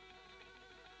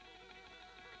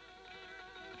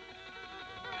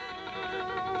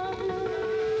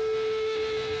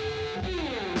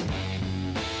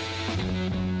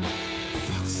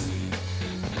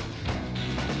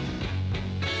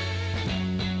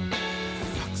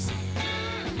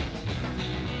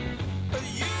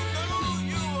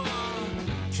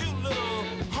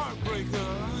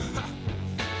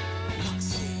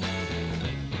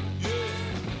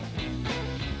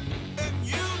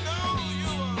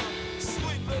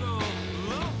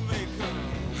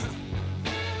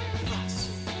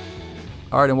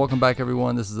All right, and welcome back,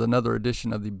 everyone. This is another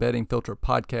edition of the Betting Filter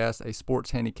Podcast, a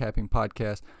sports handicapping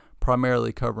podcast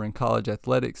primarily covering college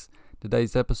athletics.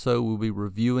 Today's episode, we'll be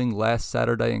reviewing last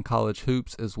Saturday in college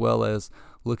hoops, as well as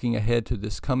looking ahead to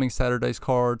this coming Saturday's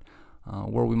card,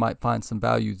 where we might find some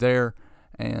value there.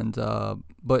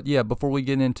 But before we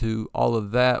get into all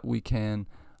of that, we can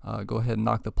go ahead and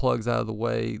knock the plugs out of the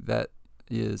way. That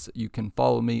is, you can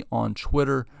follow me on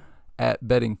Twitter at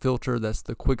Betting Filter. That's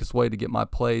the quickest way to get my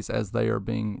plays as they are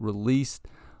being released.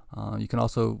 You can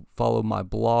also follow my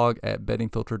blog at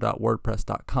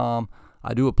bettingfilter.wordpress.com.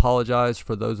 I do apologize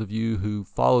for those of you who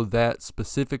follow that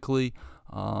specifically.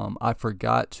 I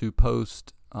forgot to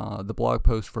post the blog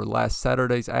post for last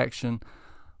Saturday's action.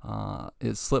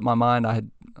 It slipped my mind. I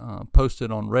had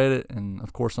posted on Reddit and,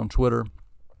 of course, on Twitter,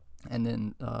 and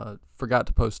then forgot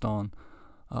to post on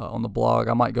the blog.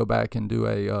 I might go back and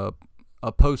do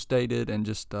a post dated and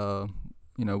just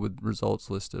with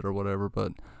results listed or whatever.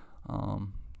 But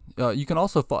you can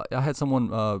also I had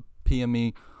someone PM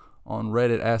me on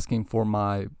Reddit asking for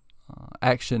my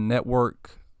Action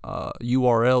Network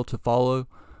URL to follow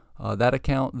that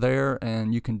account there,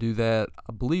 and you can do that.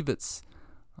 I believe it's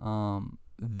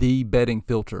the Betting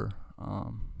Filter.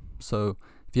 So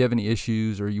if you have any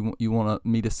issues or you want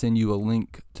me to send you a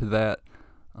link to that,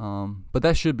 but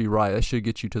that should be right. That should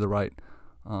get you to the right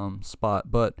spot.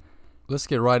 But let's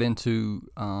get right into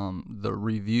the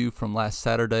review from last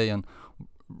Saturday, and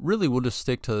really we'll just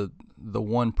stick to the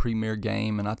one premier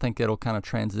game, and I think it'll kind of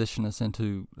transition us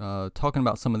into talking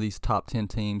about some of these top 10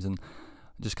 teams and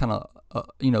just kind of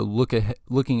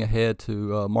looking ahead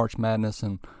to March Madness,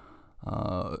 and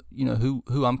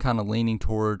who I'm kind of leaning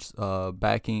towards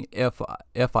backing if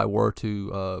I were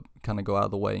to kind of go out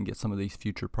of the way and get some of these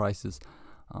future prices,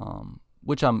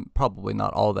 which I'm probably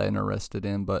not all that interested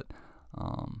in, but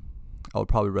I would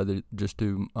probably rather just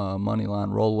do money line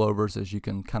rollovers, as you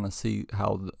can kind of see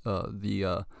how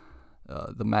the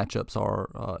matchups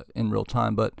are in real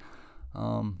time. But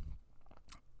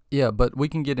but we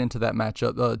can get into that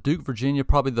matchup. Duke Virginia,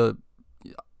 probably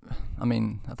I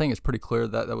think it's pretty clear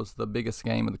that was the biggest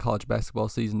game of the college basketball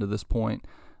season to this point.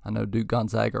 I know Duke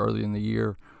Gonzaga early in the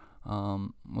year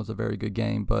was a very good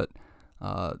game, but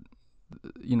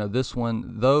this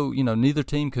one, though, neither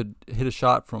team could hit a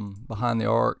shot from behind the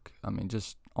arc.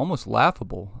 Just almost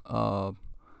laughable.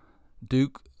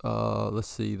 Duke, let's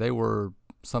see, they were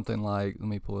something like, let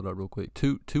me pull it up real quick,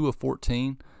 2 of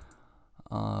 14.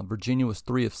 Virginia was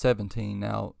 3 of 17.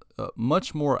 Now,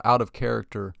 much more out of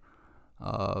character,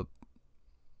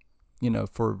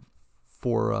 for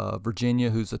Virginia,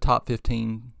 who's a top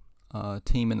 15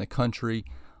 team in the country,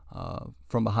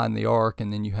 from behind the arc.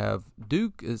 And then you have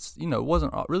Duke. It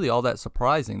wasn't really all that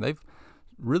surprising. They've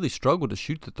really struggled to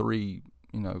shoot the three,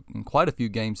 in quite a few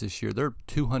games this year. They're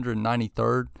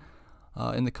 293rd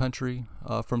in the country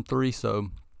from three.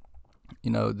 So,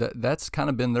 that's kind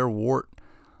of been their wart,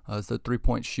 is the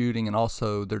three-point shooting and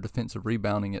also their defensive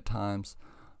rebounding at times.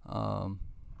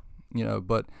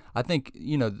 But I think,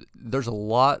 there's a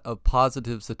lot of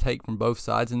positives to take from both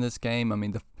sides in this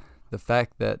game. The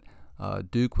fact that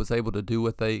Duke was able to do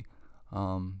what they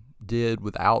did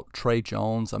without Trey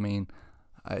Jones,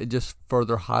 it just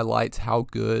further highlights how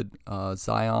good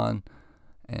Zion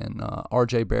and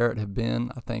R.J. Barrett have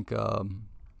been. I think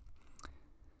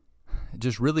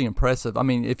just really impressive.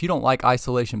 If you don't like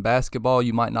isolation basketball,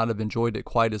 you might not have enjoyed it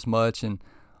quite as much. And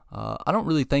I don't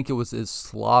really think it was as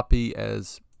sloppy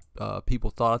as people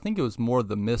thought. I think it was more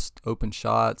the missed open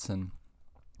shots and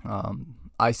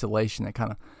isolation that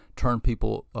kind of turned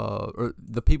people, or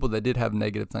the people that did have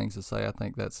negative things to say. I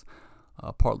think that's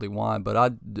partly why.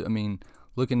 But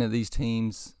looking at these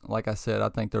teams, like I said, I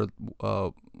think they're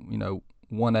 1A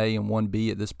and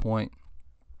 1B at this point.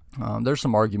 There's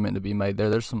some argument to be made there.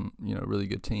 There's some really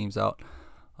good teams out.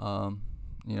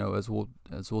 As we'll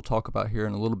talk about here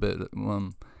in a little bit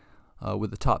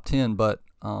with the top 10. But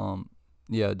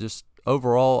just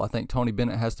overall, I think Tony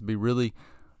Bennett has to be really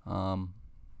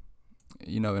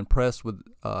impressed with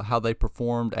how they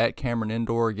performed at Cameron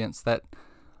Indoor against that,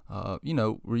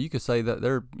 where you could say that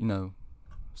they're,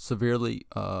 severely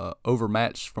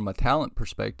overmatched from a talent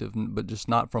perspective, but just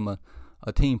not from a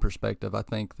team perspective. I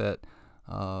think that,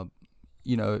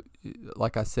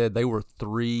 like I said, they were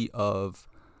 3 of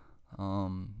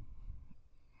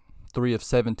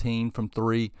 17 from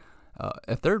 3.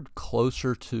 If they're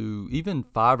closer to even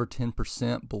 5 or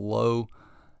 10% below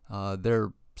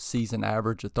their season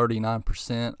average of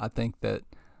 39%, I think that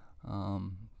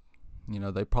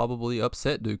they probably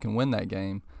upset Duke and win that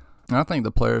game. And I think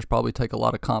the players probably take a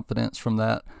lot of confidence from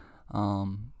that,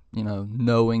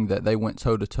 knowing that they went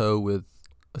toe-to-toe with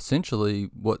essentially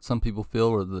what some people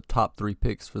feel are the top 3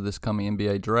 picks for this coming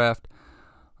NBA draft.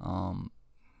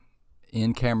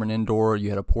 In Cameron Indoor, you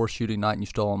had a poor shooting night and you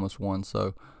still almost won.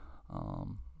 So,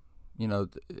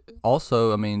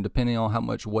 also, I mean, depending on how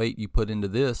much weight you put into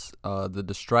this, the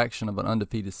distraction of an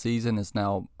undefeated season is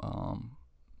now,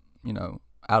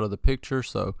 out of the picture.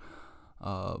 So,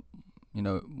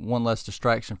 one less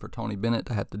distraction for Tony Bennett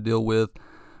to have to deal with.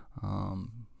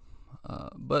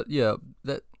 But yeah,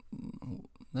 that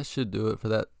should do it for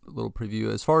that little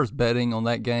preview. As far as betting on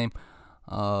that game,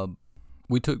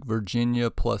 we took Virginia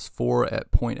 +4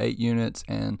 at 0.8 units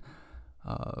and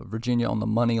Virginia on the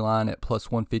money line at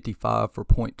 +155 for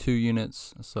 0.2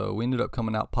 units. So we ended up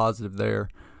coming out positive there.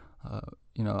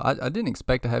 I didn't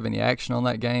expect to have any action on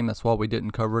that game. That's why we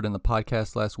didn't cover it in the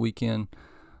podcast last weekend.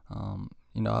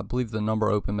 I believe the number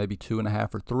opened maybe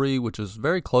 2.5 or 3, which is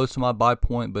very close to my buy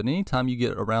point. But anytime you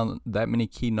get around that many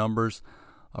key numbers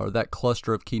or that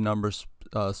cluster of key numbers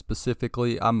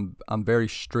specifically, I'm very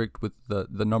strict with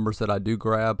the numbers that I do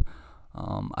grab.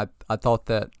 I thought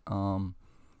that the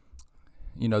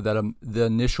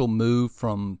initial move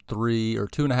from 3 or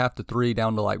 2.5 to 3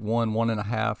 down to like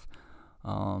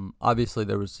 1.5. Obviously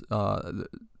there was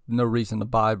no reason to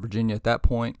buy Virginia at that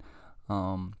point.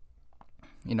 I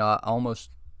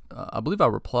believe I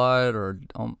replied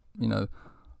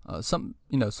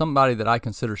somebody that I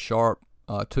consider sharp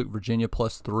took Virginia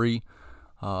 +3.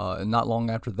 And not long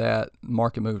after that,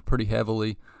 market moved pretty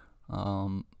heavily.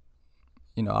 I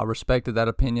respected that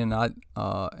opinion. I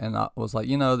was like,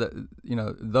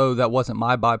 though that wasn't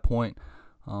my buy point,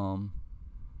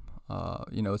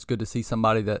 it's good to see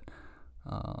somebody that,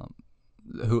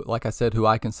 who, like I said, who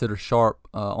I consider sharp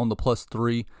on the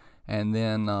 +3. And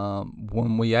then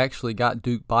when we actually got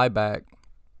Duke buyback,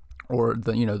 or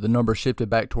the number shifted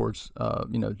back towards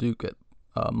Duke at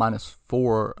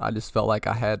 -4, I just felt like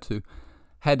I had to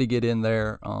get in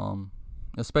there,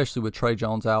 especially with Trey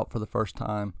Jones out for the first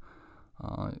time.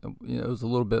 It was a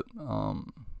little bit.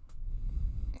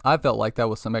 I felt like that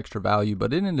was some extra value,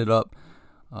 but it ended up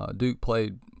Duke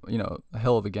played a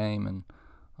hell of a game, and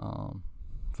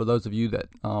for those of you that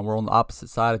were on the opposite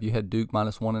side, if you had Duke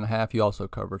 -1.5, you also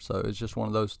covered. So it's just one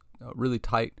of those really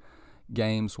tight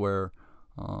games where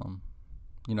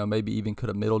maybe even could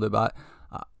have middled it, but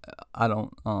I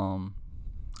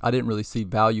didn't really see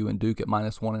value in Duke at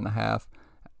 -1.5.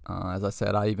 As I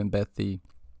said, I even bet the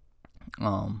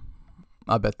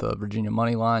Virginia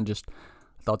money line. Just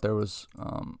thought there was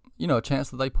a chance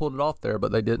that they pulled it off there,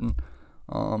 but they didn't.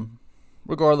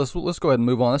 Regardless, let's go ahead and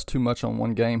move on. That's too much on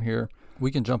one game here.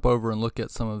 We can jump over and look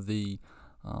at some of the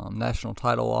national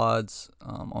title odds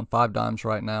on 5 Dimes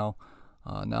right now.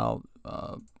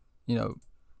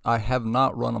 I have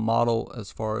not run a model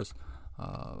as far as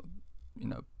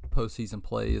postseason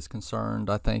play is concerned.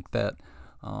 I think that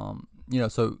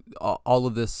so all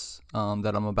of this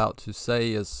that I'm about to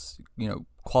say is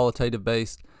qualitative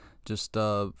based, just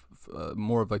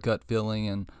more of a gut feeling,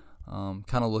 and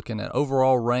kind of looking at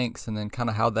overall ranks and then kind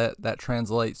of how that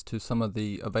translates to some of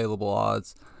the available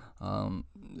odds.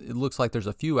 It looks like there's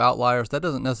a few outliers. That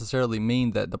doesn't necessarily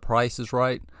mean that the price is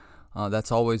right.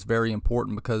 That's always very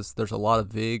important because there's a lot of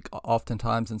vig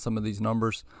oftentimes in some of these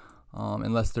numbers,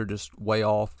 unless they're just way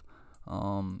off.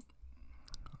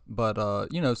 But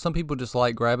some people just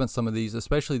like grabbing some of these,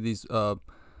 especially these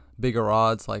bigger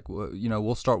odds. Like,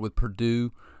 we'll start with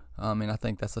Purdue. I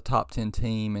think that's a top 10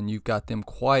 team, and you've got them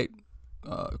quite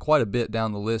a bit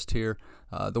down the list here.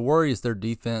 The worry is their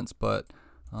defense, but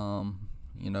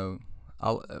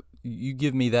you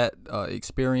give me that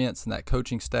experience and that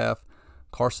coaching staff,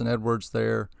 Carson Edwards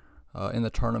there in the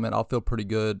tournament, I'll feel pretty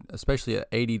good, especially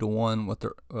at 80-1,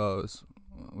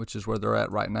 which is where they're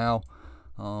at right now.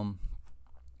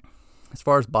 As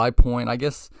far as buy point, I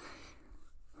guess,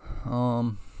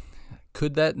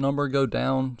 could that number go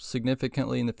down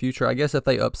significantly in the future? I guess if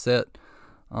they upset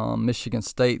Michigan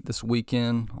State this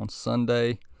weekend on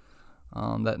Sunday,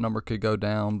 that number could go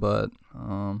down. But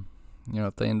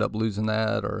if they end up losing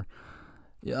that, or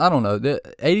I don't know,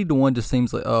 80-1 just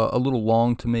seems like a little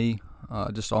long to me,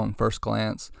 just on first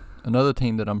glance. Another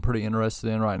team that I'm pretty interested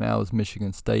in right now is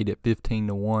Michigan State at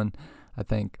 15-1. I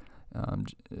think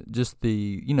just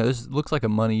this looks like a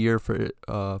money year for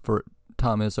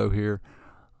Tom Izzo here.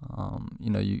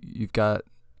 You've got,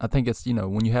 I think it's,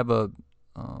 when you have a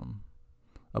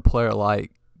player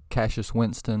like Cassius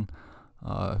Winston,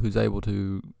 who's able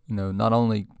to, not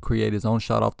only create his own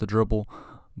shot off the dribble,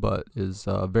 but is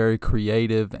very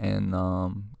creative and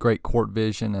great court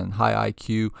vision and high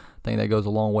IQ. I think that goes a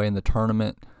long way in the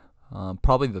tournament.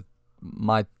 Probably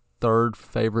my third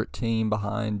favorite team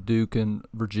behind Duke and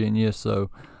Virginia.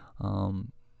 So,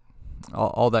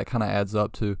 all that kind of adds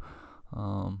up to,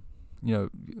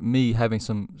 me having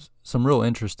some real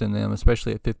interest in them,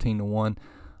 especially at 15-1.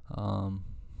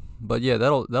 But yeah,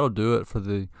 that'll do it for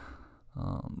the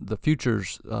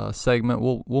futures segment.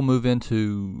 We'll move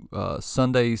into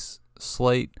Sunday's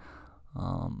slate.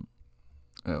 I'm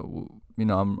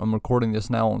recording this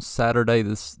now on Saturday,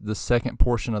 the second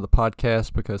portion of the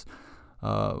podcast, because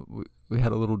we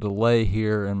had a little delay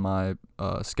here in my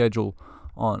schedule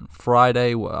on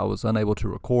Friday. I was unable to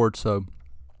record, so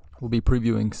we'll be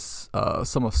previewing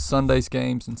some of Sunday's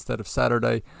games instead of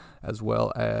Saturday, as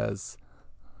well as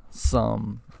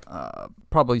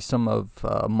probably some of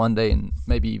Monday and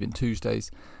maybe even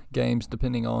Tuesday's games,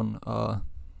 depending on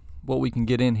what we can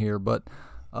get in here. But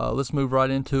let's move right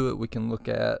into it. We can look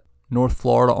at North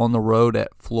Florida on the road at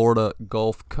Florida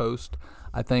Gulf Coast.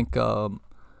 I think,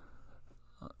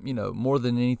 more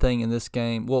than anything in this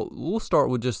game, we'll start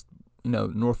with just,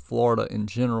 North Florida in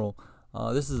general.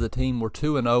 This is a team we're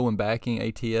 2-0 in backing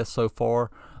ATS so far,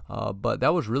 but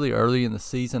that was really early in the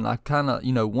season. I kind of,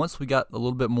 once we got a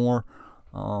little bit more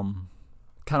kind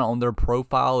of on their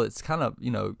profile, it's kind of,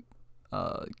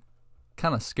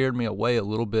 kind of scared me away a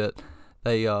little bit.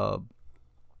 They,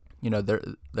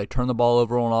 they turn the ball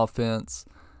over on offense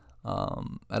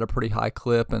at a pretty high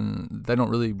clip, and they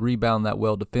don't really rebound that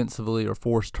well defensively or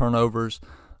force turnovers.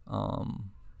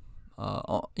 On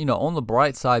the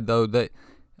bright side, though, they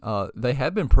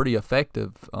have been pretty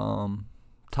effective.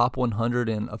 Top 100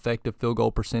 in effective field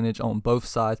goal percentage on both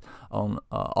sides, on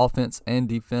offense and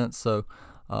defense. So,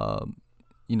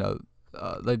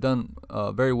 they've done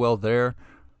very well there.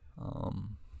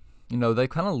 They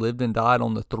kind of lived and died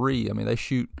on the three. I mean, they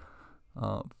shoot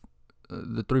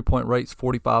the three-point rate's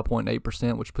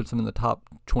 45.8%, which puts them in the top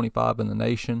 25 in the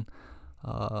nation.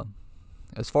 They're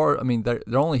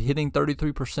only hitting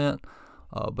 33%,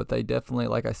 but they definitely,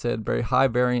 like I said, very high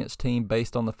variance team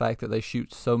based on the fact that they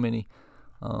shoot so many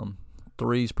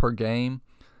threes per game.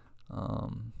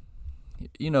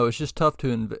 It's just tough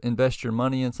to invest your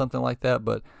money in something like that,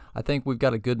 but I think we've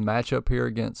got a good matchup here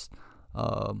against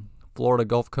Florida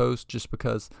Gulf Coast, just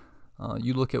because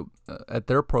you look at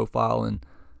their profile, and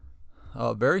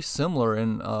very similar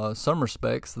in some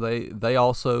respects. They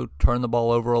also turn the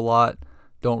ball over a lot,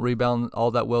 don't rebound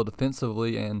all that well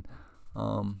defensively, and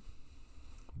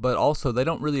but also they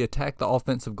don't really attack the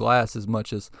offensive glass as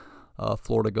much as North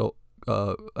Florida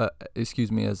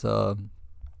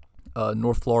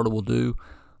will do.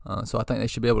 So I think they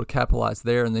should be able to capitalize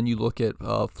there. And then you look at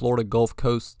Florida Gulf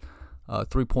Coast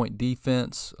 3-point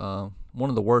defense, one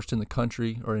of the worst in the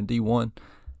country, or in D1.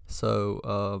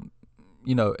 So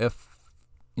if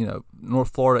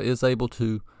North Florida is able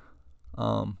to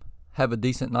have a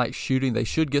decent night shooting, they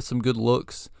should get some good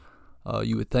looks,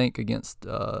 you would think, against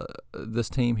this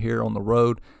team here on the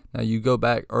road. Now, you go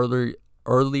back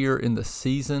earlier in the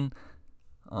season,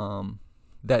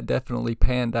 that definitely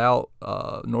panned out.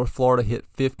 North Florida hit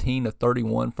 15 of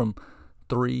 31 from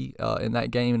three in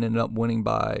that game and ended up winning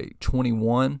by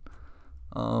 21.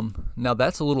 Now,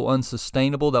 that's a little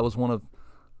unsustainable. That was one of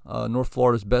North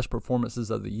Florida's best performances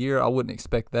of the year. I wouldn't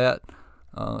expect that,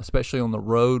 especially on the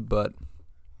road, but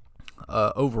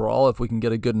overall, if we can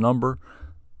get a good number,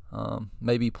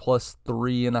 maybe plus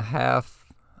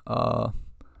 3.5,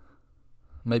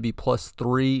 maybe plus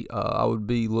 3, I would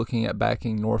be looking at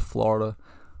backing North Florida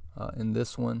in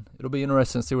this one. It'll be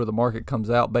interesting to see where the market comes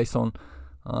out based on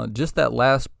just that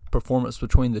last performance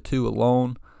between the two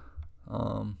alone.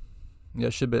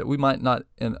 It should be. We might not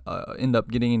end up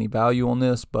getting any value on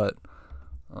this, but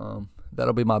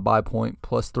that'll be my buy point,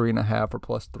 plus 3.5 or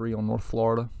plus 3 on North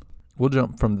Florida. We'll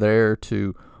jump from there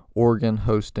to Oregon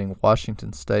hosting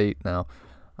Washington State. Now,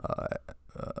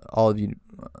 all of you,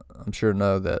 I'm sure,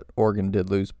 know that Oregon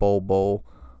did lose Bowl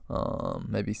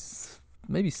maybe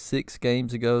 6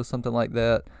 games ago, something like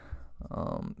that.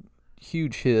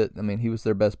 Huge hit. I mean, he was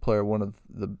their best player, one of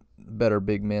the better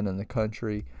big men in the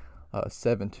country.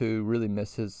 7'2", really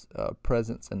missed his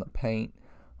presence in the paint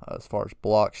as far as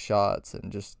block shots,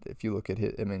 and just if you look at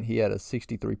his, I mean, he had a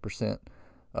 63%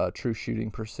 true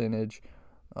shooting percentage.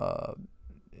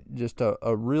 Just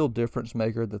a real difference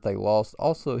maker that they lost.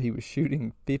 Also, he was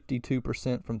shooting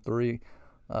 52% from three.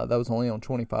 That was only on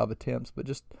 25 attempts, but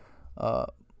just a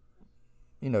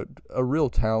real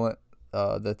talent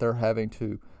that they're having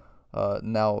to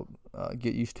now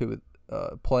get used to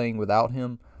playing without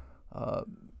him.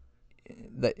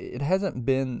 That it hasn't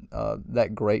been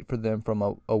that great for them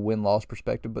from a win-loss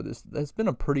perspective, but it's been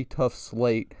a pretty tough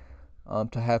slate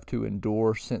to have to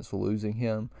endure since losing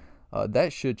him.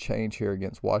 That should change here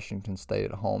against Washington State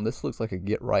at home. This looks like a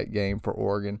get-right game for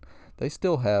Oregon. They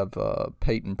still have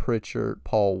Peyton Pritchard,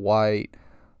 Paul White,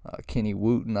 Kenny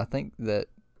Wooten. I think that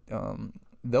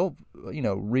they'll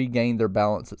regain their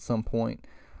balance at some point.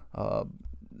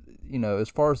 As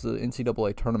far as the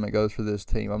NCAA tournament goes for this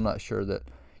team, I'm not sure that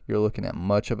you're looking at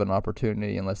much of an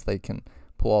opportunity unless they can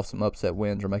pull off some upset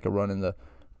wins or make a run in the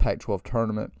Pac-12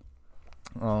 tournament,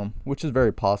 which is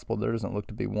very possible. There doesn't look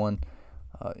to be one,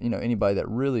 anybody that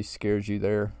really scares you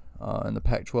there in the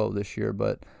Pac-12 this year.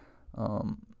 But,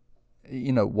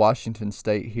 Washington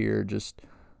State here just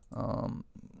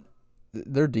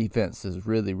their defense is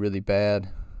really, really bad.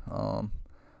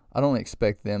 I don't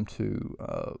expect them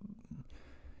to,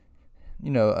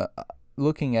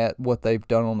 looking at what they've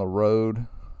done on the road,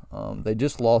 they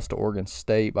just lost to Oregon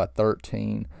State by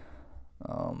 13.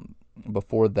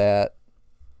 Before that,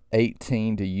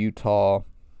 18 to Utah,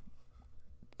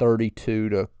 32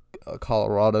 to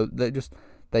Colorado.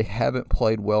 They haven't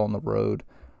played well on the road.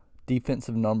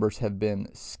 Defensive numbers have been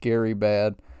scary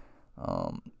bad.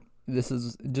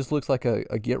 Just looks like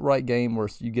a get-right game where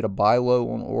you get a buy low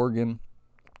on Oregon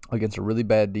against a really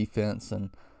bad defense. And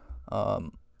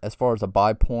as far as a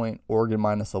buy point, Oregon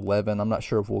minus 11. I'm not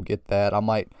sure if we'll get that. I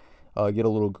might get a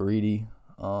little greedy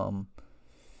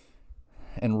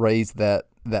and raise that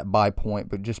buy point,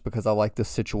 but just because I like the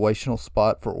situational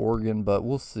spot for Oregon. But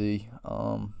we'll see.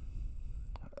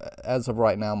 As of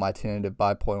right now, my tentative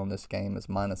buy point on this game is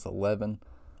minus 11.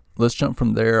 Let's jump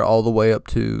from there all the way up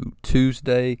to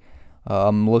Tuesday.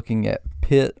 I'm looking at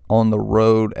Pitt on the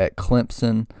road at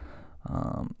Clemson.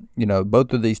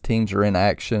 Both of these teams are in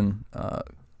action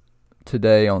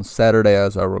today on Saturday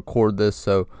as I record this,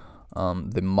 so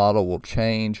the model will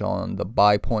change on the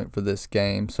buy point for this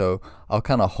game. So I'll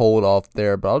kind of hold off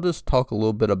there, but I'll just talk a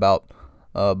little bit about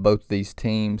both these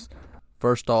teams.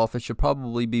 First off, it should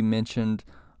probably be mentioned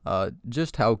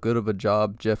just how good of a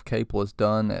job Jeff Capel has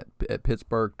done at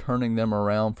Pittsburgh, turning them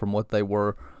around from what they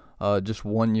were just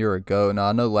 1 year ago. Now,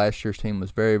 I know last year's team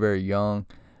was very, very young,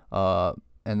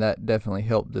 and that definitely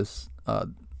helped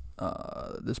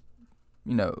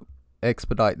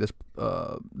expedite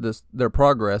their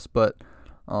progress. But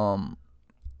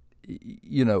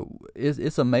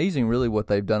it's amazing really what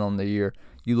they've done on the year.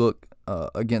 You look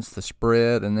against the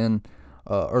spread, and then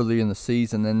early in the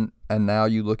season, and now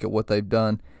you look at what they've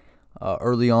done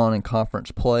early on in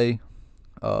conference play,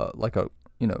 like a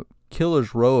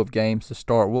killer's row of games to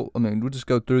start. We'll just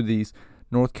go through these: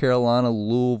 North Carolina,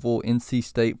 Louisville, NC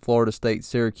State, Florida State,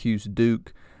 Syracuse,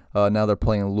 Duke. Now they're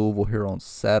playing Louisville here on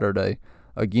Saturday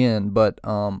again, but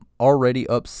already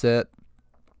upset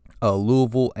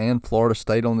Louisville and Florida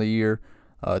State on the year.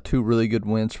 Two really good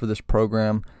wins for this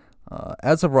program.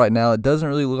 As of right now, it doesn't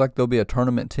really look like they'll be a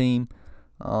tournament team,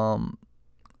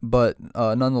 but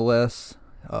nonetheless,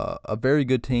 a very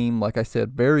good team. Like I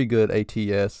said, very good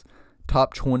ATS.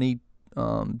 Top 20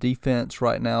 defense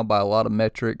right now by a lot of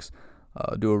metrics.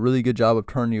 Do a really good job of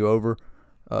turning you over.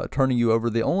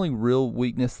 The only real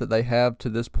weakness that they have to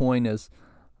this point is,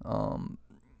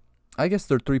 I guess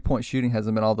their 3-point shooting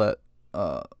hasn't been all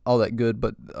that good,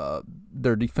 but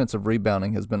their defensive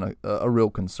rebounding has been a real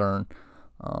concern.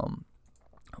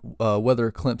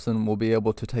 Whether Clemson will be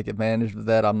able to take advantage of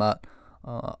that, I'm not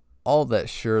all that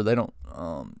sure. They don't.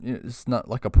 It's not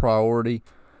like a priority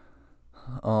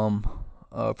for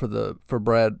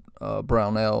Brad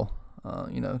Brownell.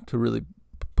 To really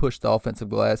push the offensive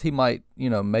glass. He might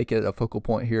make it a focal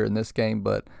point here in this game,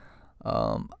 but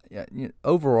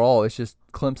overall, it's just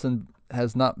Clemson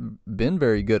has not been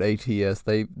very good ATS.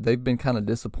 They've been kind of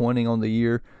disappointing on the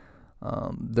year.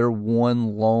 Their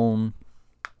one lone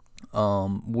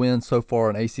win so far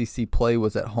in ACC play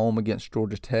was at home against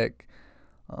Georgia Tech,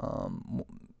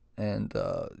 and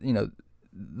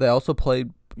they also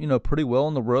played pretty well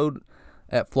on the road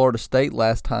at Florida State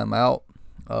last time out.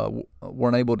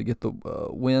 Weren't able to get the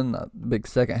win. Big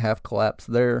second half collapse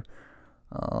there.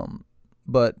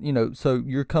 But so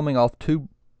you're coming off two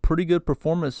pretty good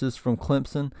performances from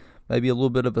Clemson. Maybe a little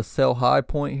bit of a sell high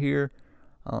point here.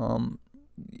 I'm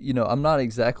not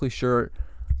exactly sure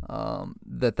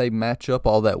that they match up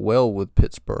all that well with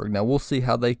Pittsburgh. Now we'll see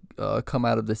how they come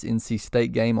out of this NC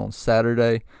State game on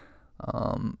Saturday.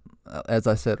 As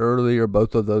I said earlier,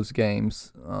 both of those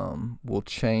games will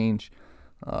change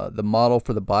the model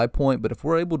for the buy point. But if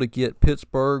we're able to get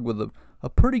Pittsburgh with a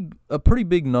pretty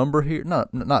big number here,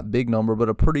 not big number, but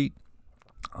a pretty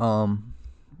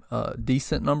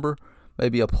decent number,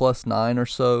 maybe a +9 or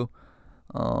so.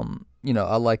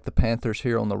 I like the Panthers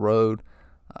here on the road.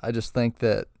 I just think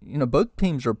that both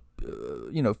teams are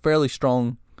fairly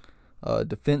strong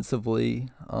defensively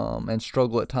and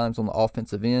struggle at times on the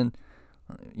offensive end.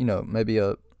 Maybe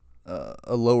a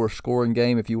lower scoring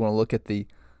game if you want to look at the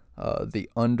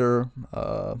under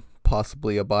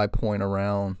possibly a buy point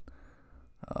around.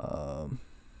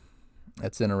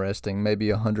 That's interesting. Maybe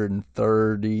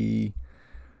 130.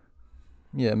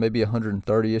 Yeah, maybe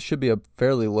 130. It should be a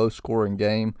fairly low scoring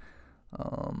game.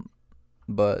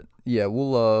 But yeah,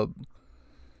 we'll.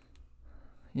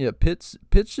 Pitt's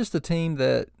just a team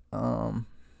that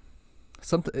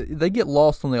they get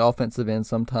lost on the offensive end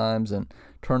sometimes, and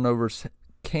turnovers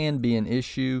can be an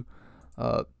issue.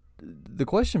 The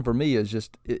question for me is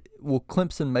just, will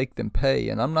Clemson make them pay?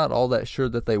 And I'm not all that sure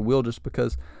that they will, just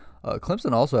because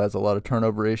Clemson also has a lot of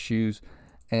turnover issues,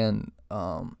 and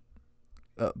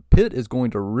Pitt is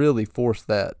going to really force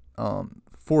that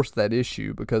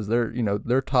issue, because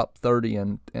they're top 30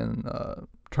 in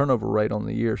turnover rate on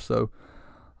the year. So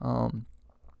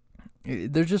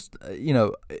they're just,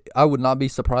 I would not be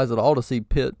surprised at all to see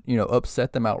Pitt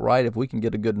upset them outright. If we can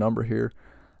get a good number here,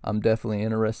 I'm definitely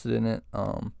interested in it.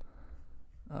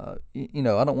 I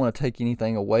don't want to take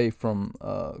anything away from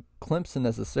Clemson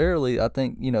necessarily. I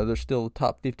think they're still a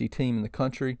top 50 team in the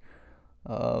country.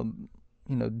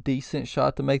 Decent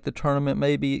shot to make the tournament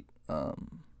maybe. I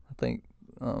think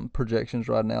projections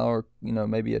right now are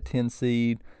maybe a 10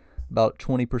 seed, about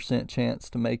 20% chance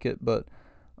to make it. But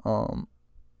I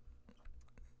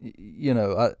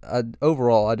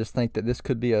overall I just think that this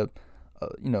could be a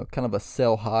kind of a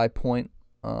sell high point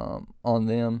on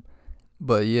them.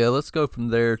 But yeah, let's go from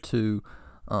there to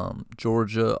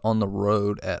Georgia on the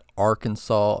road at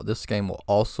Arkansas. This game will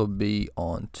also be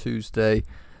on Tuesday.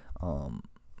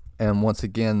 And once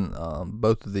again,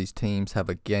 both of these teams have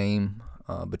a game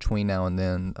between now and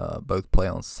then. Both play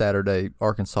on Saturday.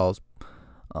 Arkansas's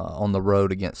on the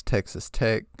road against Texas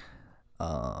Tech.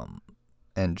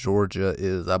 And Georgia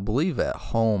is, I believe, at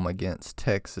home against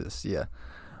Texas. Yeah.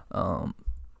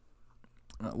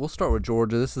 We'll start with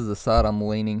Georgia. This is the side I'm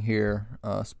leaning here.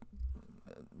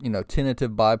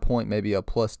 Tentative buy point, maybe a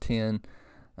plus 10.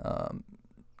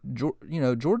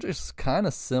 Georgia's kind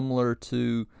of similar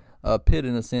to Pitt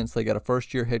in a sense. They got a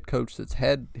first-year head coach that's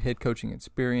had head coaching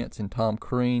experience in Tom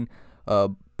Crean.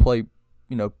 Play,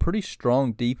 pretty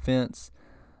strong defense.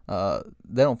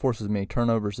 They don't force as many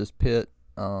turnovers as Pitt.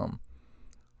 But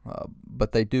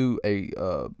they do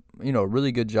a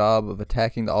really good job of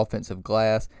attacking the offensive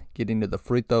glass, getting to the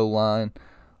free throw line.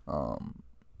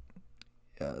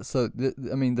 They're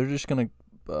just going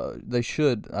to, they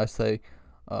should, I say,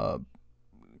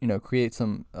 create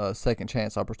some second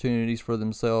chance opportunities for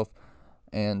themselves,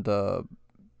 and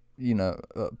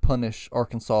punish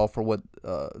Arkansas for what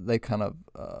they kind of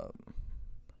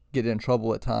get in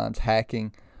trouble at times,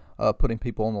 hacking, putting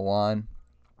people on the line.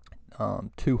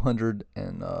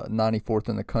 294th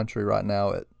in the country right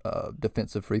now at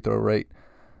defensive free throw rate.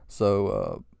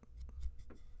 So,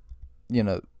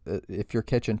 if you're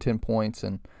catching 10 points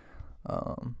and,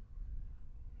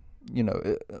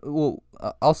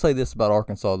 I'll say this about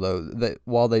Arkansas, though, that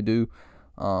while they do,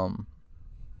 do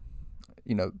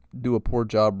a poor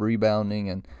job rebounding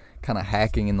and kind of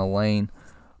hacking in the lane,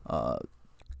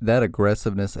 that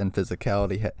aggressiveness and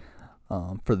physicality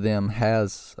for them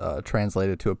has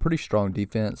translated to a pretty strong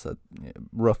defense,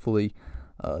 roughly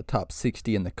top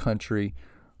 60 in the country,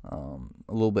 a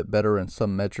little bit better in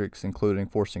some metrics, including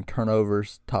forcing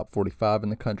turnovers, top 45 in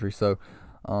the country. So,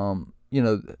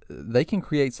 they can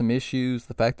create some issues.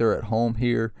 The fact they're at home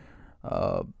here,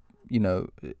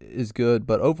 is good.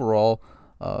 But overall,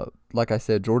 like I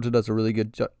said, Georgia does a really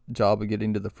good job of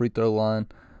getting to the free throw line,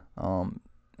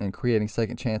 and creating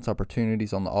second chance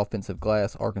opportunities on the offensive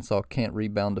glass. Arkansas can't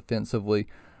rebound defensively.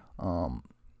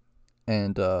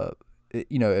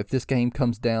 If this game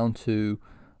comes down to,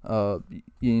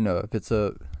 if it's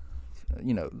a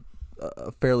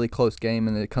fairly close game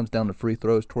and it comes down to free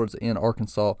throws towards the end,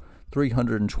 Arkansas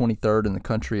 323rd in the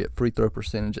country at free throw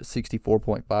percentage at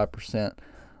 64.5%.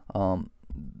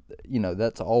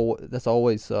 That's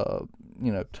always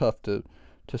tough to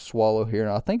swallow here,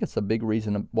 and I think it's a big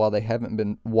reason why they haven't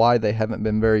been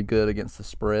very good against the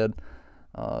spread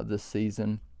this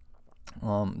season.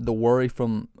 The worry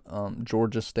from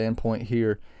Georgia's standpoint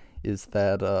here is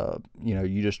that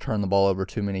you just turn the ball over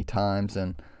too many times,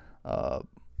 and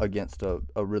against a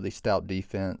really stout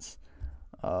defense,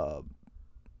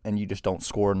 and you just don't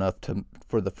score enough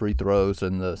for the free throws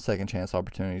and the second chance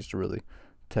opportunities to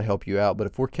help you out. But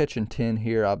if we're catching 10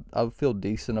 here, I feel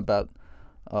decent about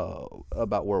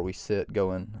where we sit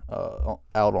going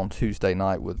out on Tuesday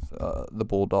night with the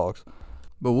Bulldogs.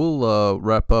 But we'll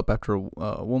wrap up after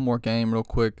one more game real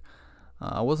quick.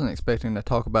 I wasn't expecting to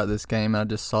talk about this game. I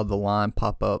just saw the line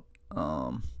pop up,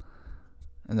 and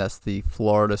that's the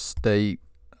Florida State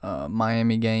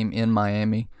Miami game in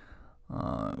Miami.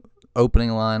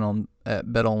 opening line at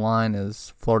BetOnline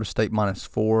is Florida State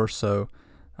 -4. So,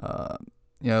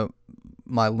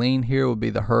 my lean here would be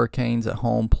the Hurricanes at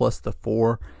home plus the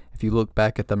 4. If you look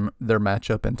back at their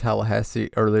matchup in Tallahassee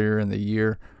earlier in the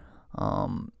year,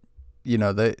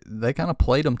 they kind of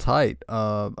played them tight.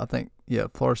 I think,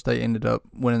 Florida State ended up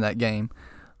winning that game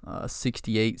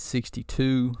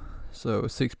 68-62, so a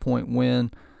 6-point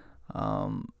win.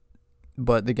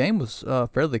 But the game was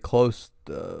fairly close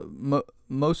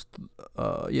most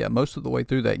of the way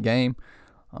through that game,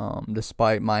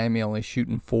 despite Miami only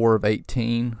shooting 4 of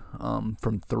 18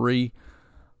 from 3.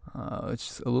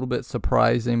 It's a little bit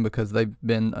surprising because they've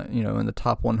been in the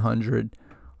top 100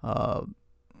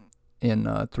 in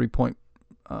 3-point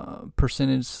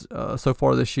percentage so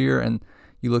far this year. And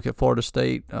you look at Florida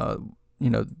State,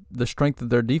 the strength of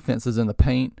their defense is in the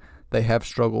paint. They have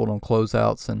struggled on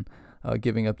closeouts and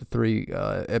giving up the 3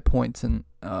 at points in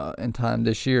time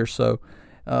this year. So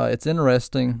it's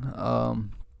interesting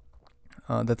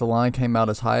that the line came out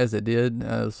as high as it did.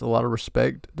 There's a lot of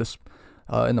respect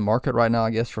in the market right now, I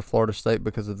guess, for Florida State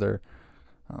because of their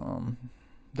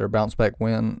bounce back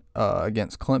win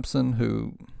against Clemson,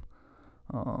 who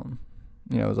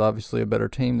is obviously a better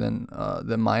team than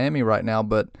Miami right now.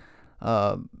 But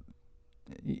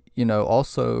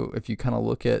also if you kind of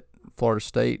look at Florida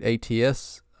State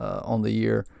ATS on the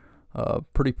year,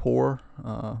 pretty poor,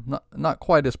 not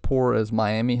quite as poor as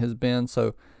Miami has been.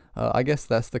 So I guess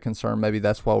that's the concern. Maybe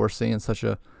that's why we're seeing such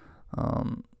a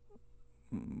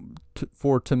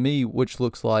to me, which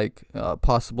looks like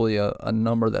possibly a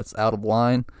number that's out of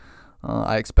line.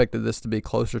 I expected this to be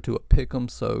closer to a pick'em,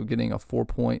 so getting a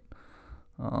 4-point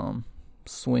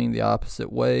swing the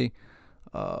opposite way.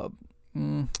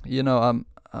 I'm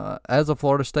as a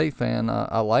Florida State fan,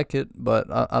 I like it, but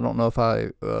I don't know if I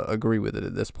agree with it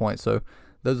at this point. So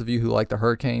those of you who like the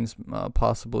Hurricanes,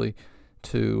 possibly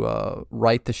to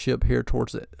right the ship here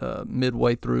towards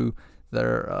midway through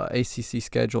their ACC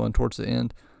schedule and towards the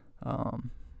end,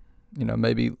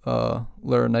 maybe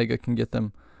Larinaga can get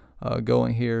them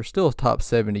going here. Still a top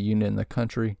 70 unit in the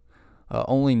country.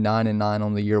 Only 9-9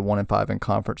 on the year, 1-5 in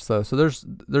conference though. So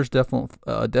there's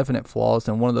definite flaws,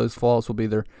 and one of those flaws will be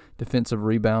their defensive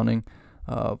rebounding.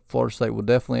 Florida State will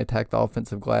definitely attack the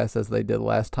offensive glass as they did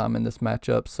last time in this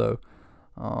matchup. So,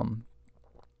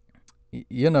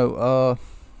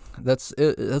 that's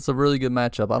it. That's a really good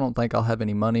matchup. I don't think I'll have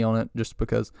any money on it just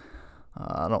because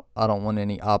I don't want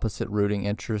any opposite rooting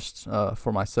interests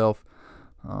for myself,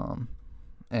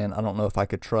 and I don't know if I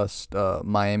could trust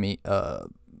Miami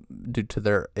due to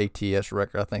their ATS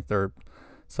record. I think they're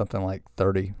something like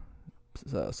 30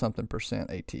 something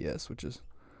percent ATS, which is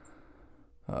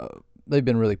they've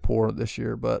been really poor this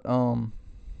year. But that'll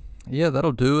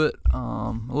do it.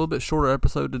 A little bit shorter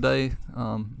episode today,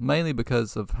 mainly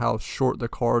because of how short the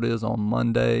card is on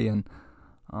Monday, and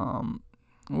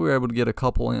we were able to get a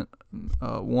couple in,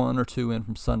 1 or 2 in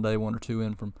from Sunday, 1 or 2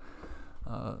 in from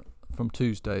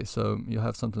Tuesday. So you'll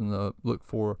have something to look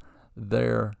for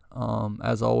there.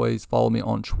 As always, follow me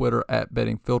on Twitter at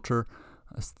bettingfilter.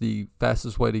 That's the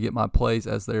fastest way to get my plays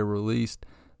as they're released.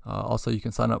 Also, you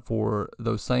can sign up for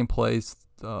those same plays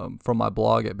from my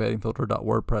blog at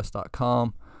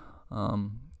bettingfilter.wordpress.com.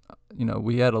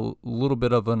 We had a little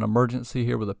bit of an emergency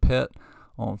here with a pet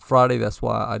on Friday. That's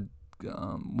why I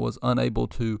was unable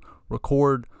to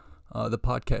record the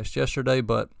podcast yesterday,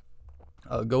 but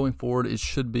going forward, it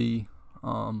should be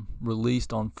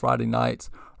released on Friday nights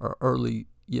or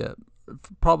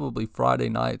probably Friday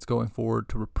nights going forward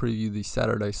to preview the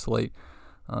Saturday slate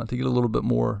to get a little bit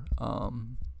more,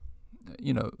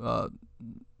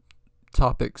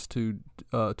 topics to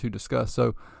discuss.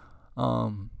 So,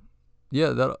 that'll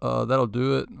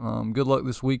do it. Good luck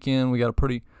this weekend. We got a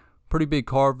pretty big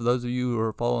card for those of you who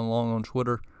are following along on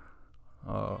Twitter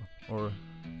or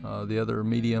the other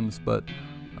mediums. But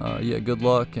good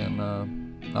luck, and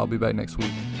I'll be back next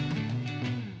week.